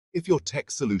If your tech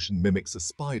solution mimics a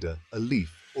spider, a leaf,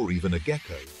 or even a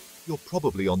gecko, you're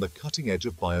probably on the cutting edge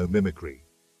of biomimicry.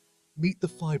 Meet the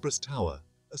fibrous tower,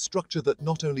 a structure that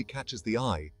not only catches the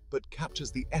eye, but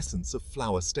captures the essence of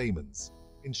flower stamens,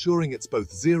 ensuring it's both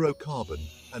zero carbon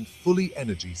and fully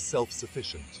energy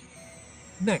self-sufficient.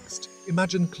 Next,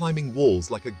 imagine climbing walls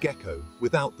like a gecko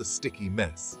without the sticky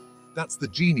mess. That's the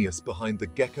genius behind the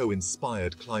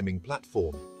gecko-inspired climbing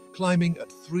platform, climbing at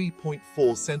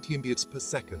 3.4 centimeters per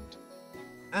second.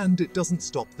 And it doesn't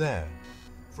stop there.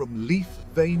 From leaf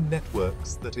vein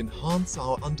networks that enhance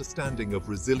our understanding of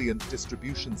resilient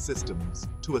distribution systems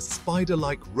to a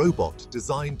spider-like robot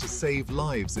designed to save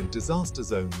lives in disaster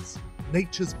zones,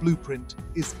 nature's blueprint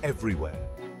is everywhere.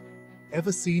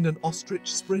 Ever seen an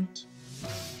ostrich sprint?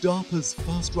 DARPA's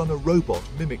Fast Runner robot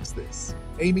mimics this,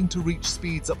 aiming to reach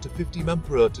speeds up to 50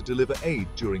 mph to deliver aid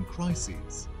during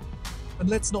crises. And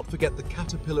let's not forget the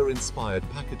caterpillar-inspired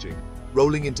packaging,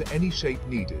 rolling into any shape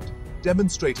needed,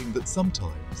 demonstrating that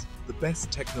sometimes the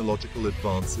best technological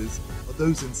advances are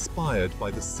those inspired by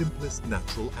the simplest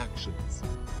natural actions.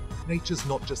 Nature's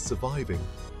not just surviving,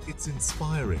 it's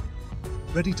inspiring.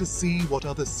 Ready to see what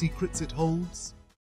other secrets it holds?